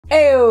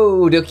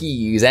Heyo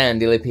duckies,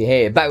 Andilippi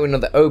here, back with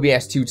another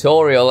OBS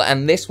tutorial,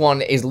 and this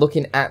one is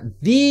looking at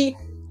the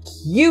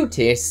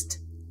cutest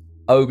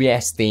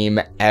OBS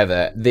theme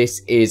ever.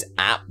 This is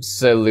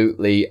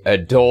absolutely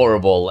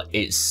adorable.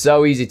 It's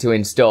so easy to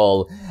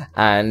install,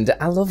 and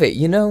I love it.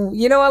 You know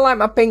I like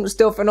my pink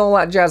stuff and all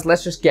that jazz.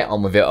 Let's just get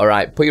on with it,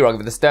 alright? Put your rock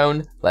over the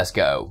stone, let's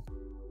go.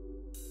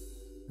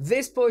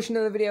 This portion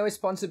of the video is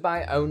sponsored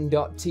by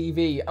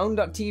Own.tv.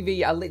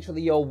 Own.tv are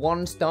literally your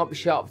one-stop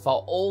shop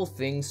for all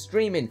things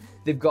streaming.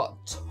 They've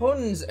got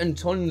tons and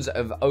tons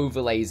of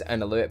overlays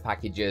and alert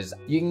packages.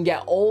 You can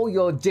get all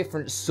your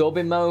different sub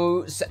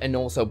emotes and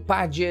also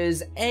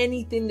badges.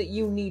 Anything that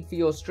you need for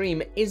your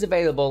stream is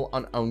available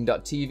on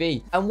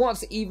Own.tv. And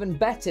what's even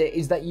better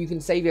is that you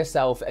can save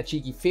yourself a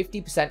cheeky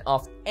 50%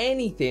 off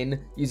anything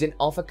using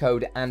offer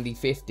code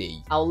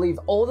Andy50. I'll leave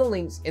all the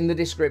links in the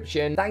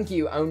description. Thank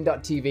you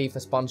Own.tv for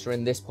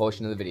sponsoring this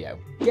portion of the video.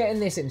 Getting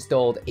this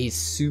installed is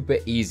super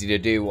easy to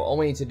do. All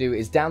we need to do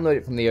is download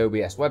it from the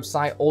OBS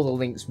website. All the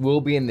links will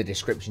be in the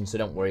description, so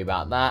don't worry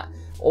about that.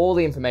 All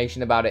the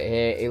information about it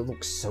here. It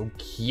looks so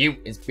cute.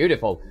 It's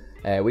beautiful.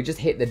 We just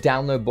hit the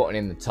download button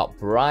in the top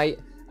right,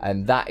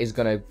 and that is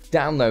going to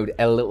download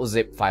a little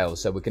zip file.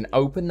 So we can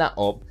open that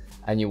up,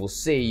 and you will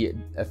see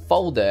a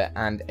folder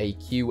and a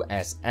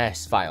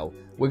QSS file.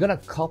 We're going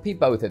to copy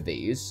both of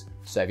these.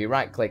 So if you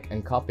right click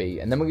and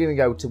copy, and then we're going to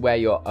go to where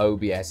your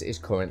OBS is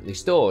currently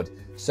stored.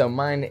 So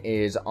mine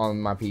is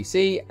on my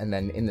PC and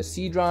then in the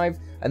C drive,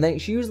 and then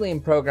it's usually in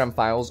program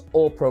files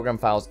or program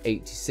files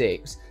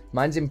 86.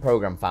 Mine's in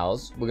program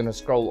files. We're going to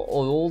scroll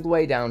all the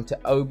way down to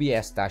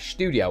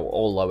OBS-Studio,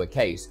 all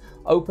lowercase.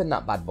 Open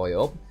that bad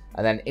boy up,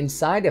 and then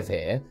inside of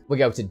here, we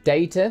go to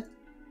data,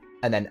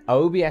 and then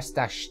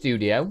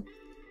OBS-Studio,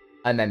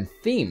 and then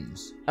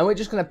themes. And we're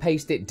just going to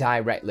paste it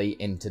directly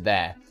into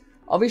there.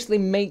 Obviously,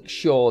 make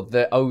sure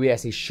that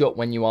OBS is shut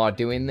when you are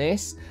doing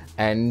this,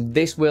 and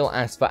this will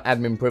ask for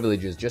admin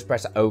privileges. Just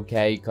press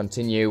OK,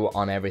 continue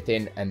on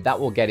everything, and that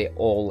will get it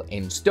all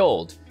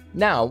installed.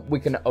 Now, we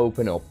can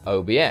open up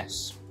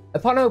OBS.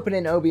 Upon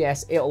opening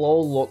OBS, it'll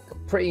all look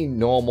pretty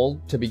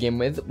normal to begin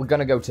with. We're going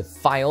to go to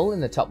File in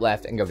the top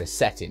left and go to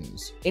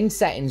Settings. In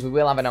Settings, we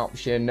will have an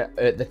option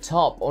at the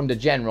top under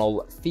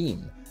General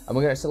Theme. And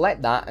we're going to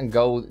select that and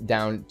go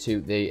down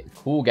to the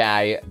Cool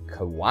Guy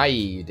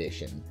Kawaii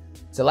Edition.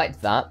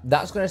 Select that.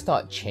 That's going to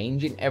start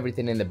changing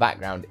everything in the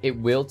background. It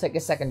will take a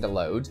second to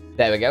load.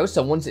 There we go.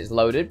 So once it's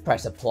loaded,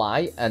 press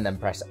apply and then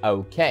press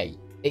OK.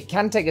 It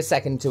can take a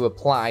second to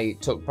apply.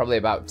 It took probably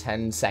about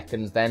 10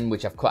 seconds then,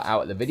 which I've cut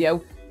out of the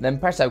video. Then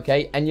press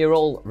OK and you're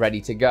all ready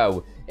to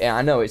go. Yeah,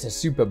 I know it's a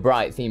super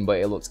bright theme, but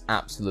it looks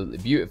absolutely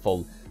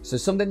beautiful. So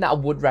something that I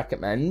would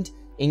recommend,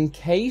 in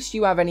case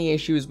you have any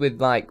issues with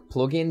like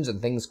plugins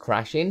and things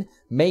crashing,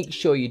 make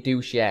sure you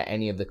do share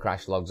any of the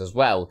crash logs as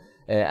well.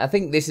 I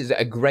think this is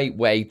a great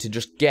way to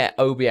just get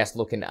OBS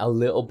looking a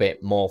little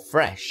bit more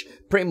fresh.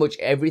 Pretty much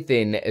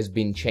everything has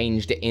been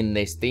changed in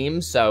this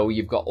theme, so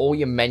you've got all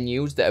your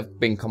menus that have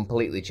been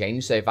completely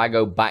changed. So if I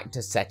go back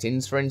to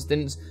settings, for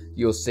instance,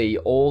 you'll see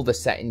all the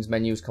settings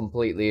menus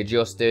completely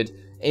adjusted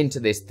into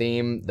this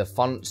theme. The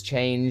font's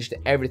changed,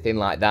 everything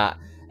like that.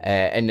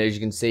 And as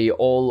you can see,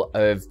 all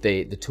of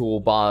the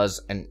toolbars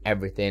and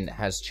everything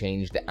has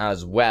changed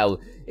as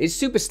well. It's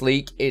super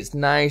sleek, it's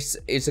nice,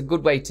 it's a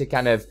good way to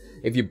kind of,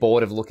 if you're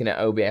bored of looking at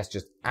OBS,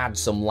 just add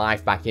some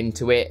life back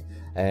into it.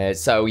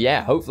 So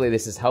yeah, hopefully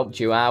this has helped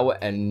you out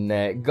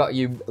and got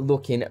you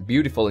looking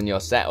beautiful in your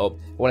setup.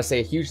 I want to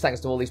say a huge thanks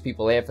to all these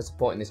people here for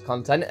supporting this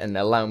content and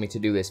allowing me to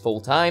do this full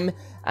time.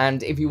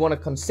 And if you want to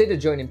consider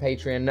joining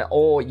Patreon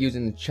or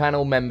using the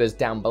channel members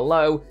down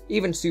below,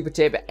 even super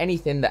tip,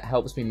 anything that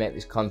helps me make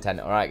this content,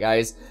 alright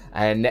guys?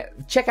 And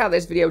check out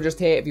this video just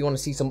here if you want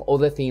to see some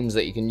other themes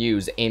that you can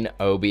use in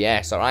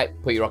OBS, alright?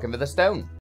 Put your rock over the stone.